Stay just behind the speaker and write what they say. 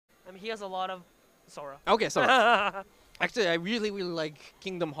I mean, he has a lot of Sora. Okay, sorry. Actually, I really like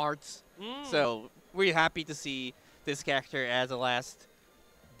Kingdom Hearts, so we're happy to see this character as a last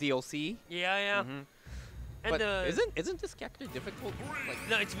DLC. Yeah, yeah. And But isn't this character difficult? Like,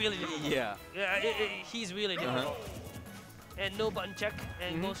 no, it's really difficult. yeah. Yeah, he's really difficult. And no button check,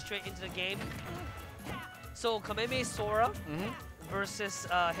 and go straight into the game. So Kameme Sora versus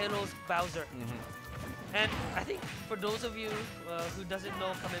Hero's Bowser. And I think for those of you who doesn't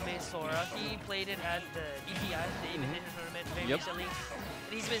know Kameme Sora, he played it at the EPI, the Independent Tournament, very recently.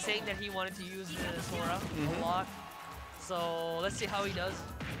 And he's been saying that he wanted to use the Sora a lot. So let's see how he does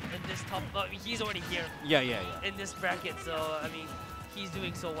in this top. He's already here. Yeah. In this bracket, so I mean, he's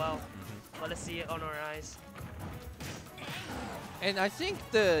doing so well. But let's see it on our eyes. And I think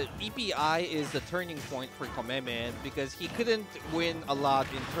the EPI is the turning point for Kameme because he couldn't win a lot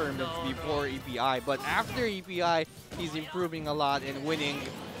in tournaments before EPI, but after EPI, he's improving a lot and winning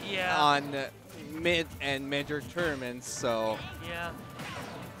on mid and major tournaments. So yeah,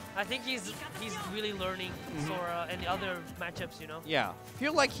 I think he's really learning Sora and the other matchups, you know. Yeah,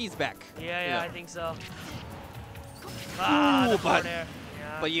 feel like he's back. Yeah, I think so. Ooh, but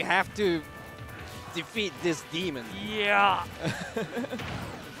but you have to defeat this demon. Yeah.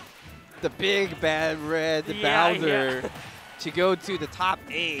 The big bad red Bowser to go to the top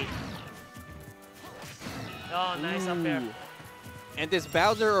 8. Oh, nice up there. And this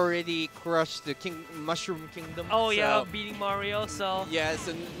Bowser already crushed the Mushroom Kingdom. Oh yeah, beating Mario. So yeah,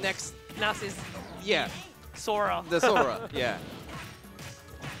 so next is Sora. The Sora, yeah.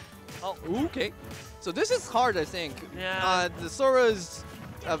 Oh, okay. So this is hard, I think. Yeah. The Sora's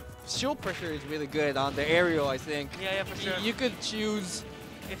shield pressure is really good on the aerial, I think. Yeah, for sure. You could choose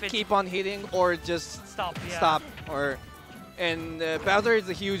if keep on hitting or just stop. And Bowser is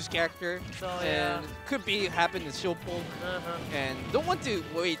a huge character, so, and could happen in shield pull, and don't want to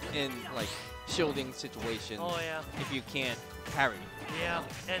wait in like shielding situation. Oh yeah. If you can't parry. Yeah,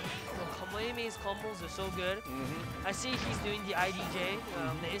 and Kameme's combos are so good. I see he's doing the IDJ,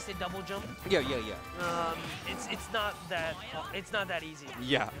 the instant double jump. Yeah. It's not that easy.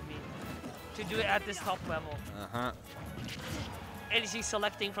 Yeah. I mean, to do it at this top level. And he's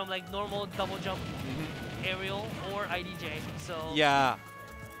selecting from like normal double jump, aerial, or IDJ. So yeah.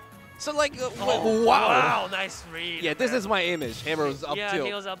 So like, wow, nice read. Yeah, this is my image. Hero's up tilt. Yeah,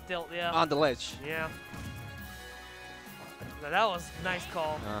 Hero's up tilt. Yeah. On the ledge. Yeah. Now that was a nice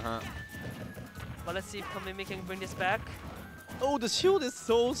call. But let's see if Kameme can bring this back. Oh, the shield is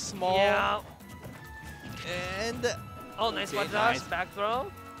so small. Yeah. And nice button dash, back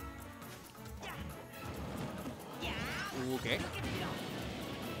throw. Okay.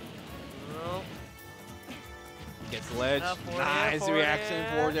 Oh. Gets ledge. Nice reaction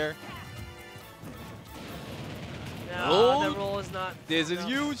for there. No, the roll is not. This is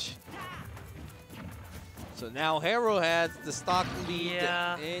huge. So now Hero has the stock lead,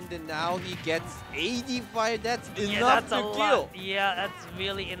 and now he gets 85. That's enough to kill. Yeah, that's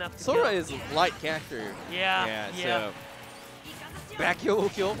really enough to Sora kill. is a light character. Yeah. So back heel will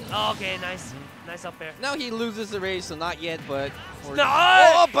kill. Oh, okay, nice. Nice up there. Now he loses the race, so not yet, but...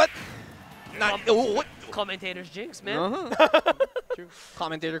 what? Commentator's jinx, man. True.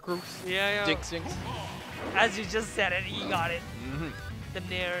 Commentator crews. Yeah. Jinx. As you just said it, he got it. The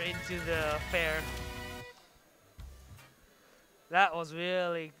nair into the fair. That was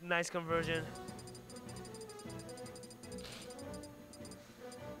really nice conversion.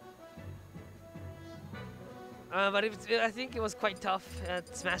 But I think it was quite tough at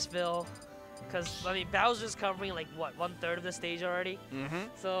Smashville. Because, I mean, Bowser's covering like, what, 1/3 of the stage already?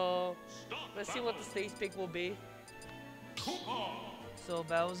 So, let's see what the stage pick will be. So,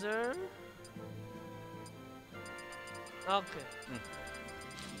 Bowser. Okay.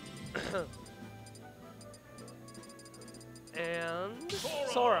 And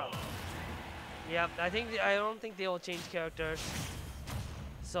Sora. Yeah, I don't think they will change characters.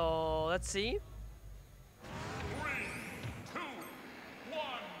 So, let's see. 3, 2, 1,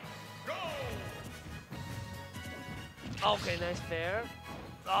 go! Okay, nice fair.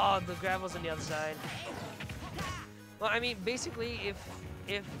 Oh, the grab was on the other side. Well, I mean, basically,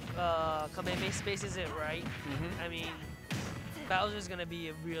 if Kameme spaces it right, I mean, Bowser's gonna be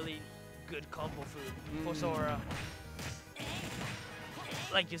a really good combo food for Sora.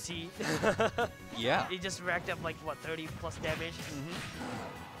 Like you see. Yeah. He just racked up like, what, 30 plus damage?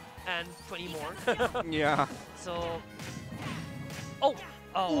 And 20 more. Yeah. So...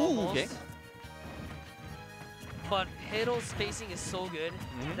 almost. Okay. But Hero's spacing is so good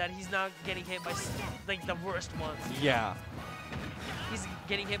that he's not getting hit by like the worst ones. Yeah. He's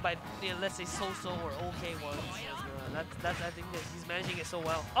getting hit by, let's say, so-so or okay ones. that's I think that he's managing it so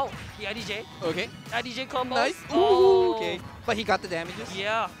well. Oh, the IDJ. Okay. IDJ combo. Nice. Ooh, Oh. okay. But he got the damages.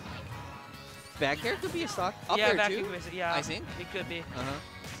 Yeah. Back there could be a stock. Up yeah, there back too. Yeah. I think. It could be.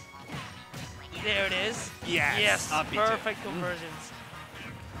 Uh-huh. There it is. Yes. Up B2. Perfect conversions.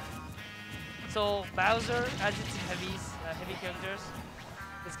 So Bowser, as it's heavy characters,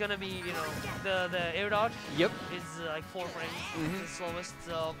 it's gonna be, you know, the air dodge. Yep. Is like 4 frames, the slowest.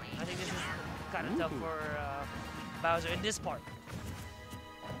 So I think this is kind of tough for Bowser in this part.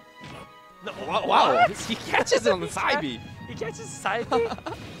 No, Wow. what? He catches it on the side B. He catches side B?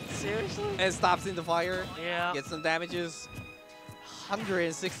 Seriously? And stops in the fire. Yeah. Gets some damages.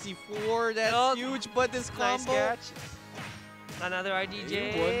 164. That's Oh, huge. But this Nice combo. catch. Another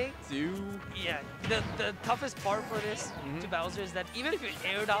IDJ. 1, 2. Yeah, the toughest part for this to Bowser is that even if you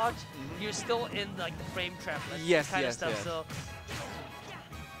air dodge, you're still in like the frame trap, like, Yes, kind yes, of stuff.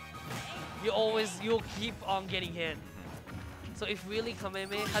 yes. So you'll keep on getting hit. So if really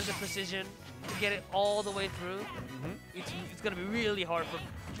Kameme has the precision to get it all the way through, it's gonna be really hard for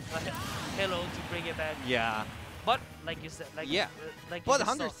Hello to bring it back. Yeah. But like you said, like Yeah. like But you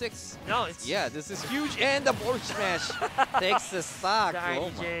just saw- 106. No, it's Yeah, this is huge. And the board smash takes the stock. The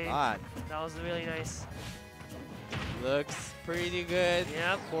Oh my IDJ. god. that was really nice. Looks pretty good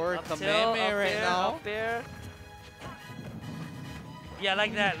Yep. for Up tilt, Kameme up right there, now. Up there. Yeah,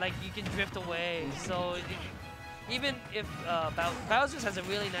 like that. Like you can drift away. So even if Bowser has a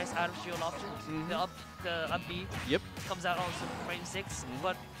really nice out of shield option, the up B Yep. comes out on frame 6,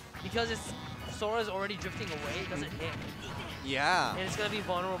 but because Sora is already drifting away, it doesn't hit, Yeah. and it's gonna be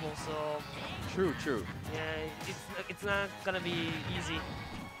vulnerable. So True, true. yeah, it's not gonna be easy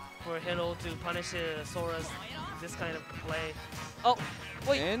for Hello to punish Sora's this kind of play. Oh,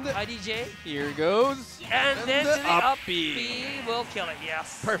 wait, And IDJ. here goes. And then the to the up B will kill it,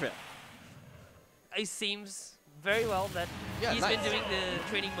 yes. Perfect. It seems very well that Yeah, he's nice. been doing the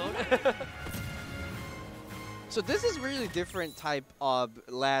training mode. So this is really different type of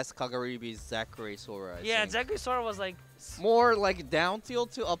last Kagaribi's Zachary Sora. I Yeah, think. Zachary Sora was like, More like down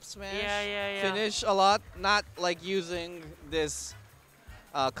tilt to up smash. yeah. Finish a lot, not like using this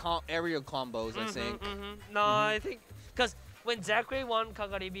aerial combos, I think. No, I think, because when Zachary won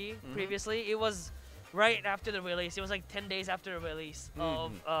Kagaribi previously, it was right after the release. It was like 10 days after the release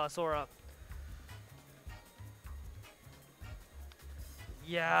of Sora.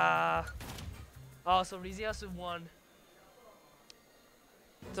 Yeah. Oh, so Riziasu won.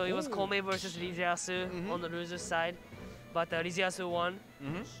 So it was Kome versus Riziasu on the loser's side, but Riziasu won.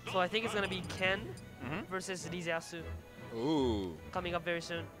 So I think it's gonna be Ken versus Riziasu Ooh. coming up very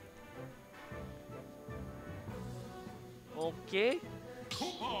soon. Okay.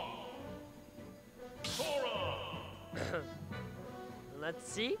 Koopa. Sora. Let's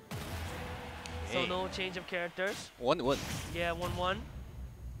see. So Hey. no change of characters. 1-1. Yeah, 1-1.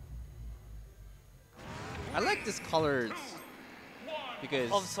 I like this colors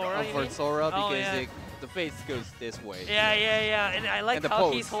because Of Sora, you for mean? Sora Oh, because yeah. the face goes this way. Yeah. And I like And the how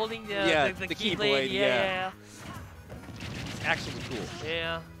pose. he's holding the, Yeah, the the keyblade. keyblade, Yeah. It's actually cool.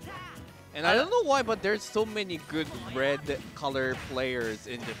 Yeah. And I don't know why, but there's so many good red color players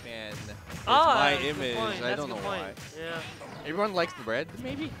in Japan. It's my that's a good image. point. I That's a don't know good why. point. Yeah. Everyone likes the red,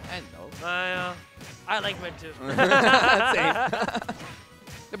 maybe? I don't know. I like red too. Same.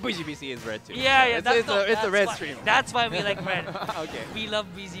 The VGBC is red too. Yeah, It's, that's it's, no, a, it's that's a red why. stream. That's why we like red. Okay, We love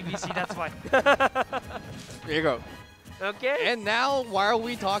VGBC, that's why. here you go. Okay. And now, while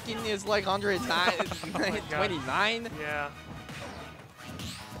we talking, is like 109, God. 29. Yeah.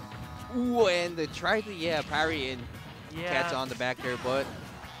 Ooh, and the try to parry and Yeah. catch on the back there, but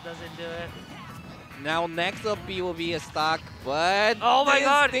Doesn't do it. now next up B will be a stock, but Oh my this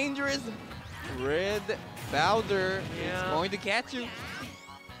God. dangerous red Bowser is Yeah. going to catch you.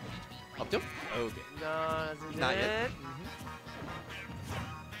 Up to? Okay. No, doesn't do Not it. yet.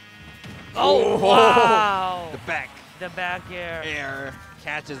 Oh, Oh, wow. The back The back air. air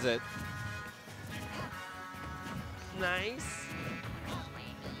catches it. Nice.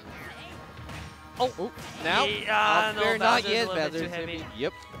 Oh. Oh, now Yeah, up no, there, not Bowser's a yet. little bit Bowser's too heavy.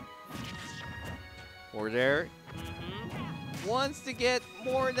 Yep. Or there. Mhm. Wants to get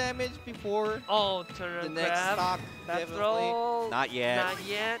more damage before Oh, turn the around next grab. stock. Back Definitely. throw. Not yet. Not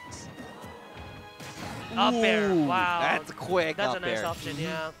yet. Up air. Ooh, Wow. That's quick That's up a nice there. option,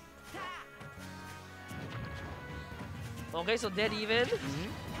 yeah. Okay, so dead even.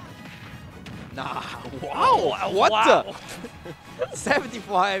 Nah. Wow. What wow. the?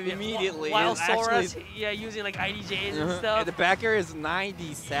 75 immediately. While is Sora's actually, using like IDJs and and stuff. the back air is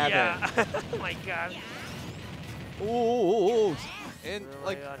 97. Yeah. Oh my god. Ooh. And Oh my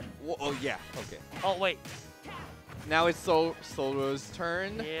like, God. oh yeah. Okay. Oh wait. Now it's Solo's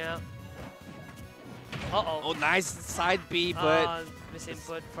turn. Yeah. Uh-oh. Oh, nice side B, but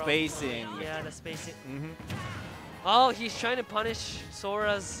misinput from spacing. Yeah, the spacing. Mhm. Oh, he's trying to punish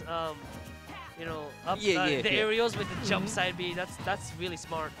Sora's, you know, the aerials with the jump side B. That's really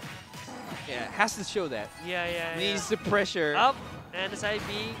smart. Yeah, has to show that. Yeah. Needs the pressure. Up and the side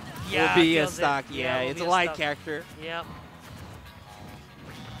B. Yeah, will be a kills it. stock. Yeah, will it's be a light stock. character. Yep.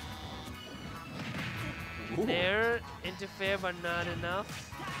 Ooh. There, interfere, but not enough.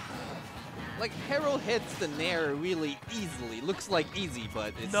 Like Harold hits the nair really easily. Looks like easy,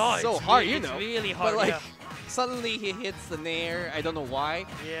 but it's No, so it's hard, really, you know. It's really hard. But like yeah. suddenly he hits the nair. I don't know why.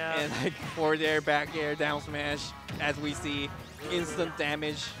 Yeah. And like forward air, back air, down smash, as we see, instant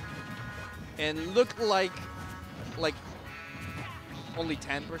damage. And look like only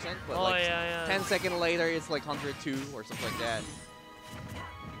 10%, but Oh, like yeah. 10 seconds later it's like 102 or something like that.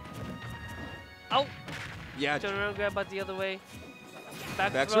 Oh! Yeah. Turn around, grab out the other way.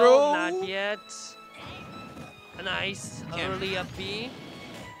 Back Back throw, throw. not yet. A nice Can't. early up B.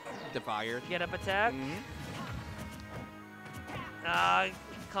 The fire. Get up attack.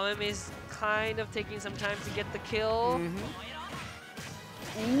 Kameme is kind of taking some time to get the kill.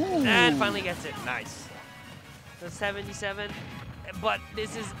 Ooh. And finally gets it. Nice. The 77. But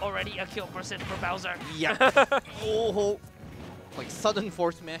this is already a kill percent for Bowser. Yeah. Oh. Like sudden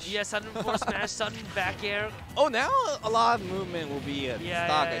force smash. Yeah, sudden force smash, sudden back air. Oh, now a lot of movement will be at Yeah,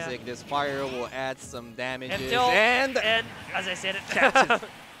 stock. yeah. I think this fire will add some damages. F-tilt, And as I said it, catches.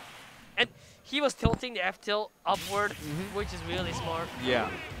 and he was tilting the F tilt upward, which is really smart. Yeah.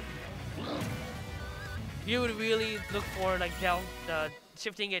 You would really look for like down,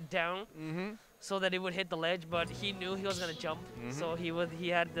 shifting it down, so that it would hit the ledge. But he knew he was gonna jump, so he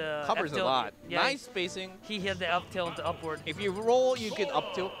had the Covers a F-tilt. lot. Yeah, Nice spacing. He hit the up tilt upward. If you roll, you can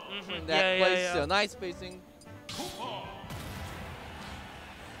up tilt in that Yeah, place. yeah. So nice spacing.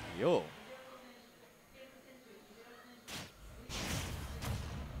 Yo.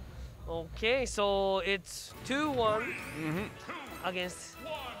 Okay, so it's 2-1 against,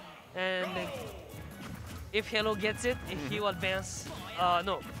 and if Hello gets it, he will advance.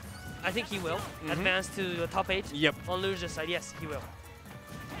 No, I think he will advance to the top 8. Yep. On loser's side, yes, he will.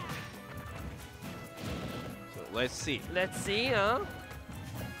 So let's see. Let's see, huh?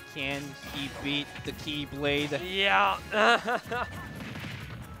 Can he beat the Keyblade? Yeah.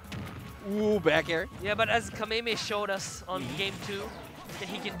 Ooh, back air. Yeah, but as Kameme showed us on game 2, that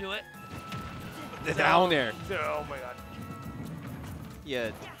he can do it. The down air. Oh my god. Yeah.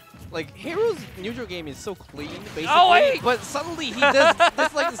 Like, Hero's neutral game is so clean, basically. Oh, wait! But suddenly he does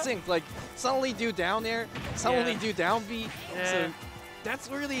just like the sync. Like, suddenly do down air, suddenly do down B. Yeah. So that's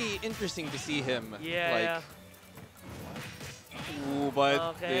really interesting to see him. Yeah, Ooh, but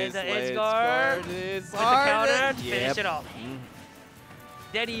okay, this the edge ledge guard is with the hard. counter, finish Yep. it off.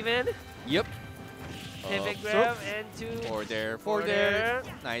 Dead even. Yep. Pivot So, grab and 2. Forward there, Forward forward there.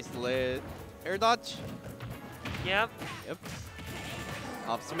 Nice lid. Air dodge. Yep. Yep.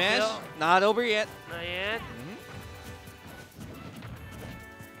 Up smash. Still. Not over yet. Not yet.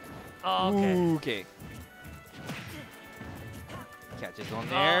 Oh, okay. Ooh, okay. Catches on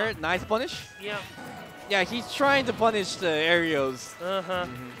there. Nice punish. Yep. Yeah, he's trying to punish the aerials. Uh-huh.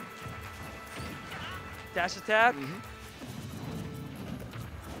 Dash attack.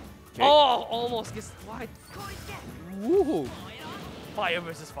 Okay. Oh, almost gets wide. Woohoo. Fire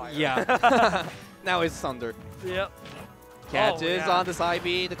versus fire. Yeah. Now it's Thunder. Yep. Catches yeah. on the side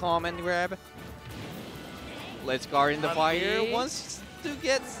B, the command grab. Let's guard in the Up fire. B. Wants to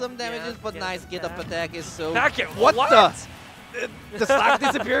get some damages, but get nice the get up back. attack is so. Back air. What the? The stock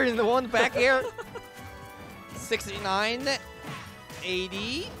disappeared in the one back air. 69,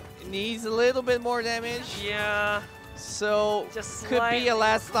 80. Needs a little bit more damage. Yeah. So Just could be a slightly.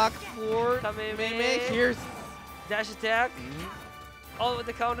 last stock for Kameme. Meme. Here's Dash attack. Oh, with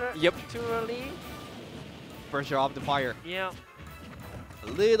the counter. Yep. Too early. pressure off the fire. Yeah. A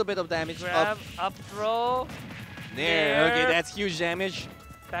little bit of damage Grab, up up throw. there. Okay, there. that's huge damage.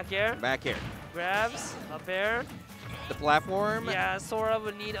 Back air. Back here. Grabs. Up air. The platform. Yeah, Sora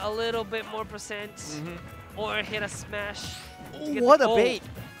would need a little bit more percent. Or hit a smash. to get What the a goal. bait!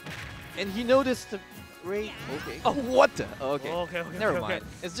 And he noticed the rate. Okay. Oh, what the? Okay. Okay, Never okay. mind.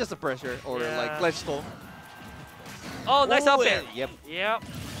 It's just a pressure or Yeah. like ledge stall. Oh, nice up air. Yep. Yep.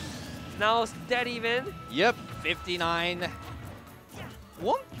 Now it's dead even. Yep. 59.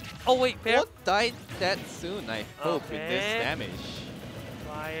 Won't Oh wait, pair. die that soon, I hope, with this Okay. damage.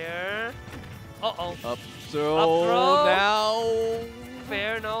 Fire. Uh-oh. Up throw. Up throw. Now.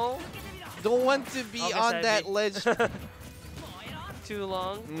 Fair, no. Don't want to be Okay, on side that B. ledge. Too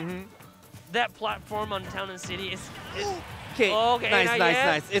long. that platform on Town and City is. Okay, Okay, nice, not nice, yet.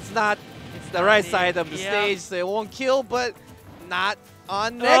 nice. It's not the not right the- side of the yeah. stage, so it won't kill, but not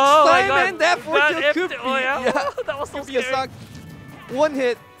on next Oh my time, God. and that fortune That could be. oh yeah, that was so could be a scary. stock. One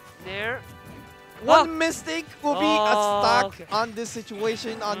hit, There. one mistake will be a stock Okay. on this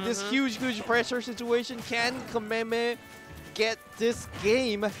situation, on this huge, huge pressure situation. Can Kameme get this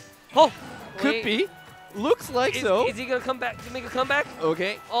game? Oh, Could wait. be. Looks like so. Is he gonna come back to make a comeback?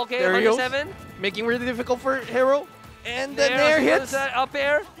 Okay. Okay, There he goes. 107. Making really difficult for Hero. And the There, nair on the other hits. side, up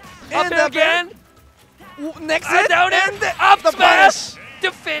air. And Up air up air. again. Next And hit. down air. And the, Up the smash punish.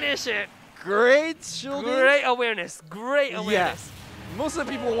 to finish it. Great shielding. Great awareness. Great Yeah. awareness. Most of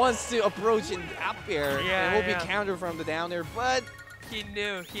the people wants to approach in up air Yeah, and will yeah. be countered from the down air, but He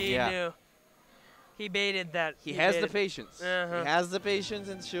knew. He Yeah. knew. He baited that. he has the baited. patience. Uh-huh. He has the patience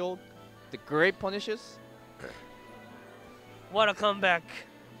and shield. The great punishes. What a comeback.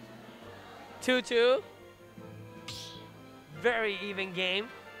 2-2. Very even game.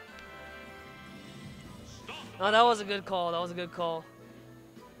 Oh, that was a good call. That was a good call.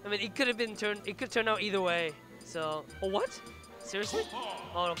 I mean, it could have been turned. It could turn out either way. So, oh, what? Seriously?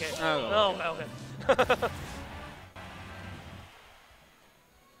 Oh, okay. Oh. Oh, okay.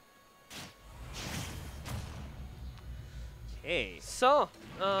 Hey. So,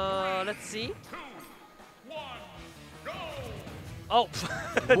 let's see. 2, 1, go! Oh,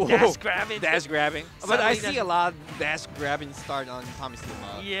 Whoa. dash grabbing. Dash grabbing. But I Suddenly see a lot of dash grabbing start on Tommy's team.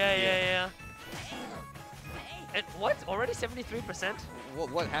 Yeah. And what? Already 73%?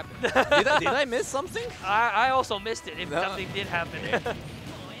 What happened? did I miss something? I also missed it if No. something did happen.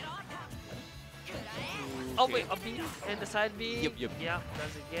 Oh wait, a B and the side B. Yep. Yeah,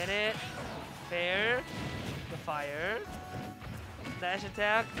 doesn't get it. Fair. The fire. Dash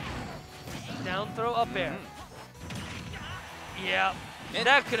attack. Down throw up air. Yeah. And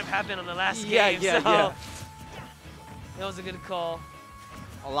that could have happened on the last Yeah, game. yeah, so yeah. That was a good call.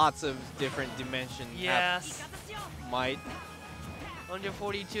 Lots of different dimensions. Yes. Might.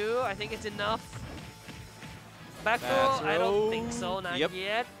 142, I think it's enough. Back throw, Back I don't throw. think so, not Yep.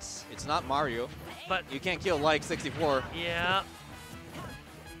 yet. It's not Mario. But You can't kill like 64. yeah.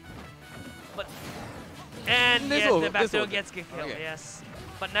 But and This yes, will- the back this throw will- gets killed. okay. Yes.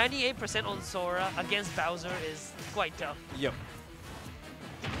 But 98% on Sora against Bowser is quite tough. Yep.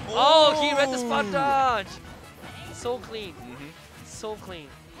 Oh, he read the spot dodge. So clean. Mhm. So clean.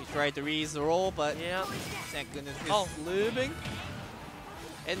 He tried to reuse the roll, but Yeah. thank goodness Oh. he's living.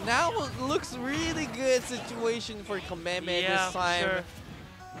 And now it looks really good situation for Kameme Yeah, this time. sure.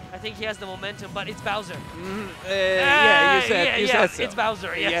 I think he has the momentum, but it's Bowser. Yeah, you said, you yeah, said so. it's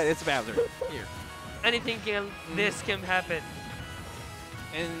Bowser. Yes. Yeah, it's Bowser. Here. Anything can, this can happen.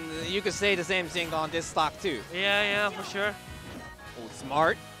 And you could say the same thing on this stock too. Yeah, for sure. Oh,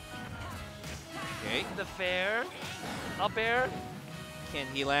 smart. Okay. The fair. Up air. Can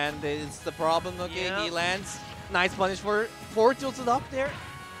he land? It's the problem. Okay, Yeah. he lands. Nice punish for four tilted up there.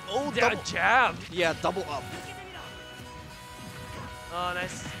 Oh, double. Jab. Yeah, double up. Oh,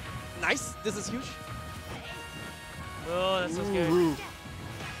 nice. Nice. This is huge. Oh, that's so scary. Ooh.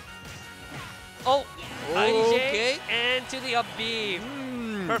 Oh, Okay. IJ and to the up B.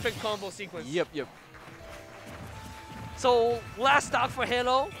 Mm. Perfect combo sequence. Yep. So last stock for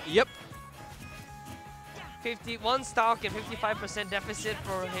Halo. Yep. 51 stock and 55% deficit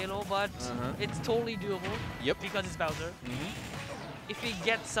for Halo, but it's totally doable. Yep. Because it's Bowser. If he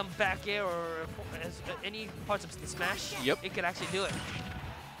gets some back air or any parts of the smash, Yep. it could actually do it.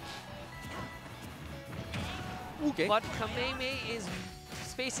 Okay. But Kameme is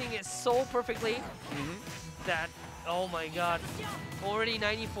spacing it so perfectly that, oh my god, already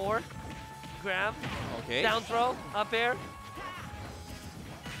 94. Grab, Okay. down throw, up air.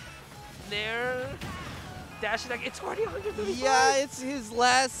 There, dash attack, it's already 135. Yeah, it's his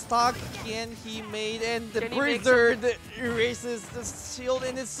last stock can he made, and the Can he make Blizzard erases the shield,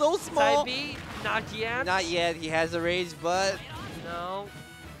 and it's so small. Side B, not yet. Not yet. He has a rage, but No.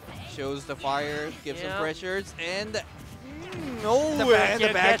 shows the fire, gives Yeah. some pressures, and no, The back and the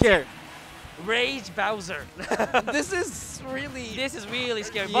air back gets air. Rage Bowser. This is really This is really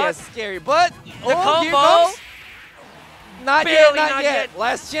scary. yes, scary, but The here combo. comes. Not Barely, yet, not not yet. yet.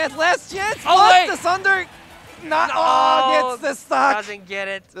 Last chance, last chance. Oh, but wait. the Thunder, not No, gets the stock. Doesn't get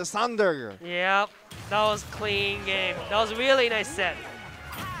it. The Thunder. Yep. That was clean game. That was a really nice set.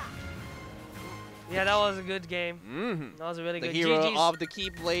 Yeah, that was a good game. That was a really The good. hero GG's. of the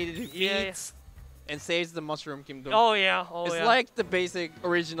Keyblade defeats Yeah. and saves the Mushroom Kingdom. Oh yeah. Oh It's yeah. like the basic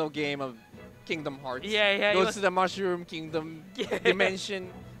original game of Kingdom Hearts. Yeah, yeah. It Goes was, to the Mushroom Kingdom Yeah.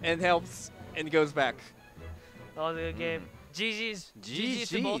 dimension and helps and goes back. that was a good game. GG's. GG's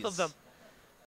to both of them.